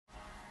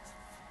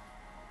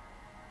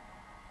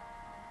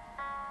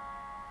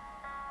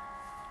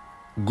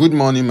Good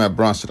morning, my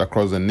brothers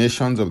across the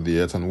nations of the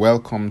earth, and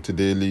welcome to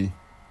Daily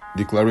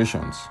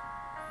Declarations.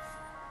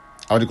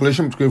 Our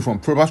declaration came from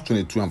Proverbs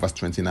 22 and verse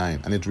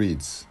 29, and it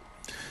reads,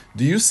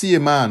 "Do you see a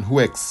man who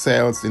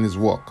excels in his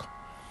work?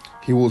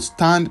 He will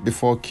stand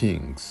before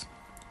kings.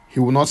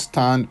 He will not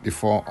stand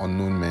before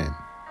unknown men."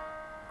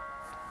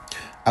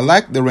 I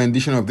like the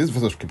rendition of this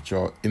verse of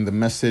scripture in the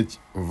Message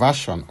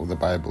version of the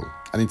Bible,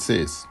 and it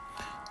says,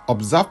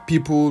 "Observe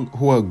people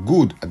who are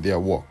good at their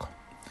work.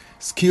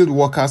 Skilled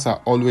workers are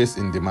always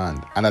in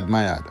demand and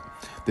admired.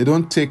 They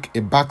don't take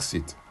a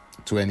backseat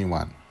to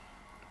anyone."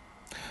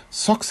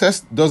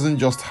 Success doesn't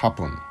just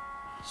happen.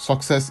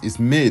 Success is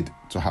made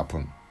to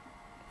happen.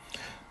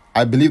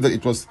 I believe that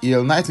it was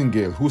E.L.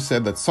 Nightingale who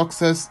said that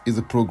success is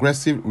a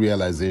progressive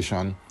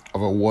realization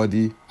of a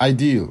worthy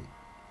ideal.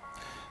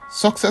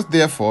 Success,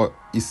 therefore,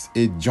 is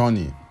a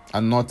journey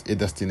and not a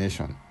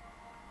destination.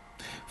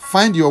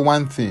 Find your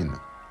one thing.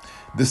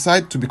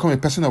 Decide to become a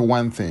person of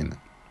one thing,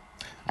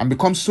 and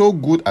become so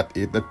good at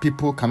it that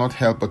people cannot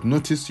help but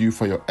notice you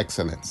for your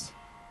excellence.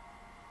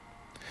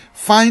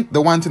 Find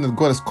the one thing that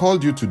God has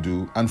called you to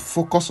do and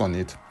focus on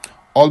it,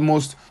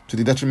 almost to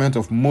the detriment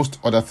of most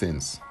other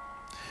things.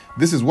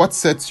 This is what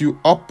sets you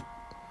up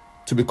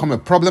to become a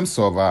problem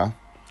solver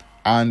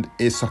and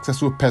a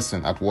successful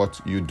person at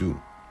what you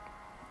do.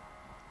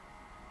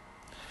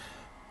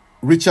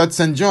 Richard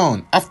St.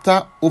 John,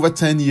 after over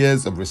 10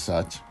 years of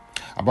research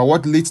about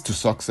what leads to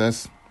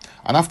success,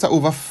 and after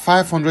over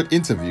 500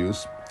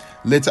 interviews,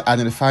 later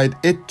identified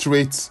 8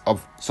 traits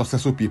of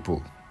successful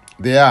people.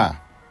 They are: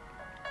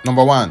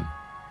 number 1,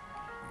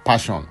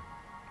 passion.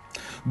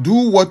 Do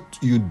what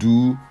you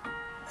do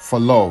for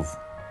love,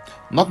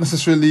 not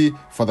necessarily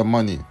for the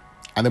money,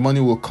 and the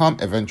money will come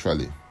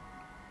eventually.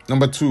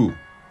 Number 2,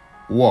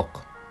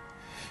 work.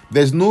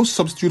 There's no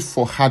substitute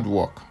for hard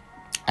work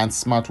and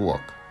smart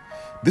work.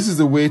 This is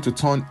a way to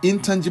turn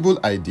intangible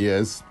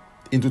ideas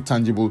into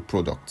tangible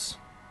products.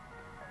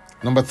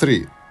 Number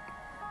 3,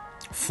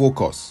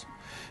 focus.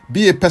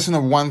 Be a person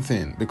of one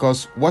thing,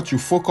 because what you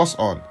focus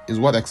on is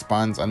what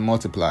expands and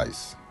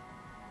multiplies.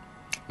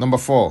 Number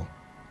 4,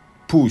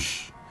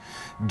 push.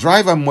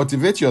 Drive and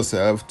motivate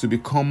yourself to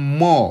become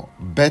more,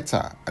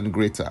 better, and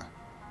greater.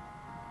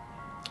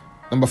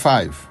 Number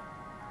 5,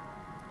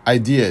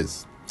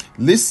 ideas.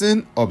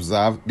 Listen,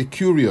 observe, be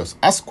curious,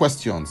 ask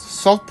questions,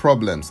 solve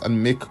problems,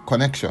 and make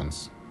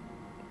connections.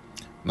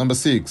 Number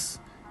 6,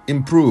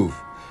 improve.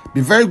 Be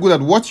very good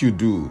at what you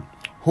do.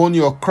 Hone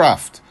your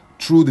craft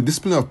through the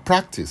discipline of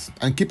practice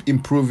and keep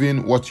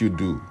improving what you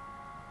do.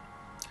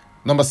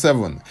 Number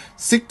 7,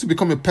 seek to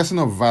become a person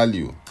of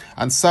value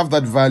and serve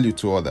that value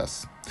to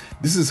others.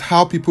 This is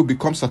how people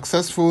become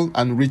successful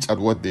and rich at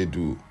what they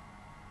do.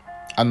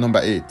 And number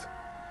 8,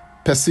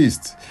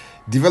 persist.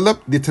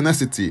 Develop the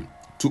tenacity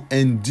to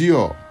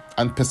endure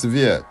and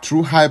persevere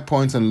through high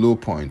points and low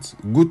points,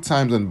 good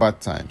times and bad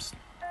times.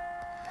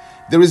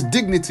 There is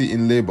dignity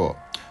in labor,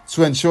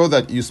 so ensure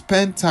that you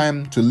spend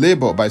time to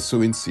labor by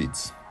sowing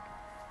seeds.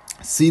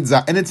 Seeds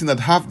are anything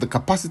that have the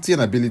capacity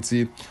and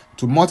ability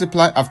to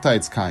multiply after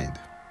its kind.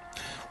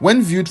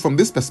 When viewed from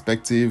this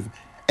perspective,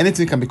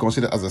 anything can be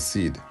considered as a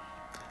seed.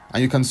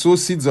 And you can sow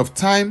seeds of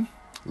time,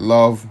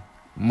 love,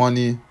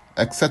 money,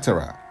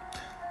 etc.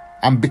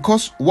 And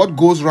because what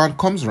goes round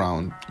comes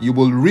round, you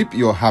will reap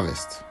your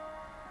harvest.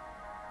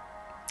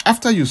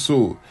 After you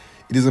sow,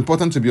 it is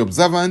important to be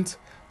observant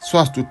so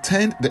as to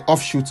tend the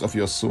offshoots of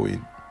your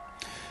sowing.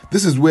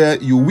 This is where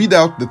you weed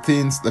out the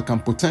things that can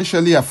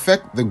potentially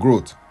affect the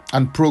growth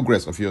and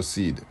progress of your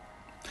seed.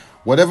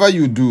 Whatever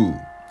you do,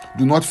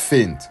 do not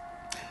faint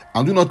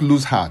and do not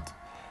lose heart,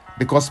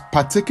 because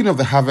partaking of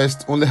the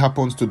harvest only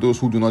happens to those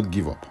who do not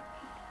give up.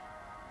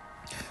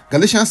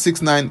 Galatians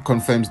 6:9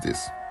 confirms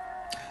this.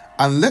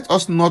 "And let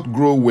us not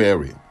grow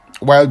weary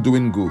while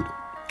doing good,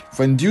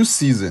 for in due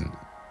season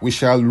we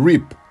shall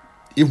reap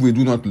if we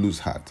do not lose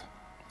heart."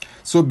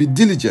 So be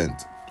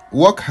diligent,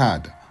 work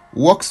hard,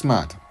 work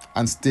smart,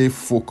 and stay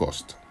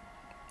focused.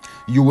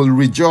 You will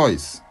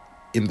rejoice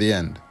in the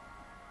end.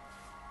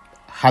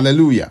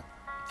 Hallelujah.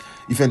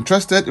 If you're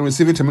interested in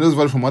receiving tremendous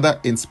value from other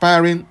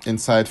inspiring,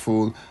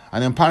 insightful,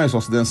 and empowering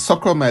sources, then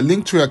subscribe my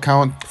Linktree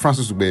account,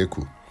 Francis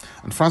Ubeku.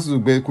 And Francis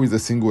Ubeku is a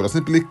single word.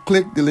 Simply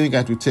click the link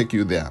and it will take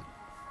you there.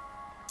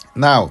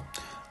 Now,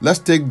 let's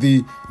take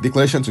the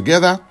declaration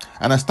together,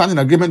 and I stand in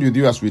agreement with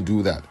you as we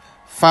do that.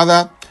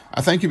 Father,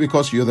 I thank you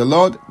because you're the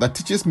Lord that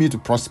teaches me to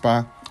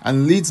prosper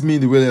and leads me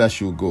in the way that I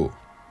should go.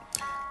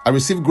 I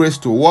receive grace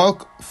to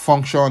walk,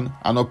 function,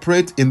 and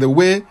operate in the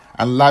way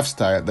and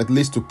lifestyle that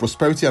leads to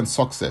prosperity and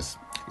success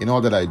in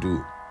all that I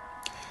do.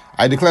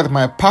 I declare that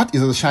my path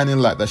is as a shining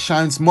light that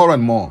shines more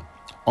and more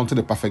unto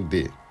the perfect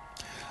day.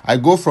 I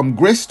go from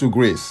grace to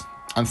grace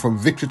and from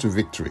victory to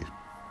victory.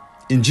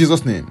 In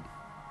Jesus' name,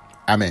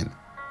 amen.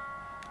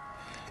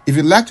 If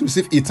you'd like to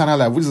receive eternal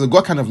life, which is a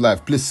God kind of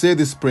life, please say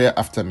this prayer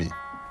after me.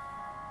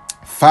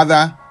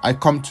 Father, I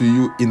come to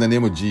you in the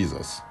name of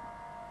Jesus.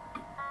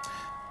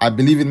 I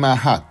believe in my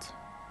heart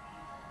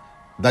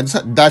that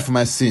Jesus died for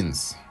my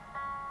sins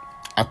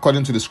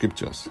according to the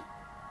scriptures.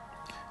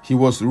 He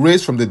was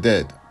raised from the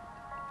dead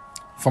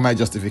for my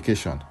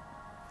justification.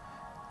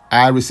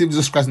 I receive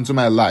Jesus Christ into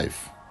my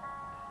life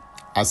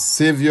as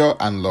Savior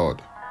and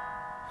Lord.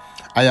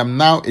 I am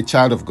now a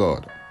child of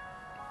God.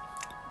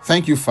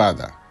 Thank you,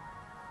 Father.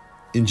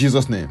 In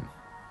Jesus' name,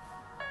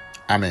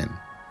 amen.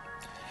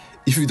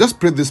 If you just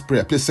prayed this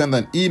prayer, please send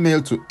an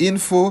email to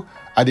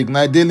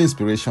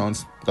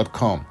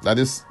info@ignitedailyinspirations.com. That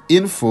is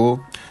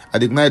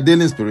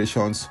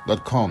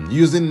info@ignitedailyinspirations.com,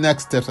 using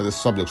next steps as a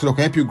subject so that I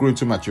can help you grow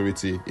into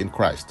maturity in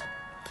Christ.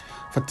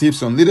 For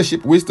tips on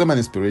leadership, wisdom, and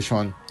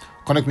inspiration,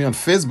 connect me on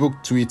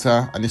Facebook,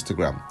 Twitter, and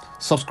Instagram.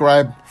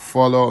 Subscribe,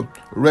 follow,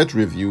 rate,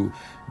 review,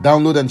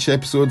 download and share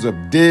episodes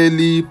of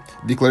Daily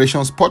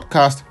Declarations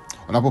podcast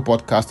on Apple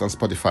Podcasts and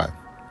Spotify.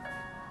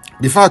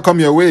 Before I come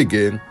your way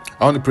again,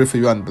 I want to pray for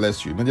you and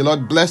bless you. May the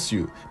Lord bless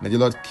you. May the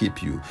Lord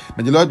keep you.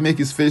 May the Lord make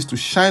his face to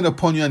shine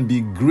upon you and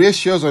be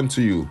gracious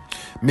unto you.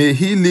 May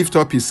he lift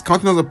up his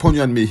countenance upon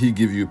you and may he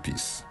give you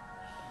peace.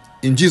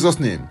 In Jesus'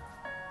 name,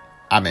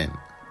 amen.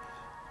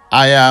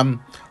 I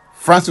am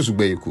Francis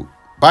Ubeyiku.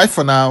 Bye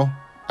for now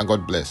and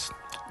God bless.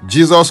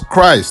 Jesus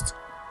Christ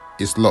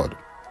is Lord.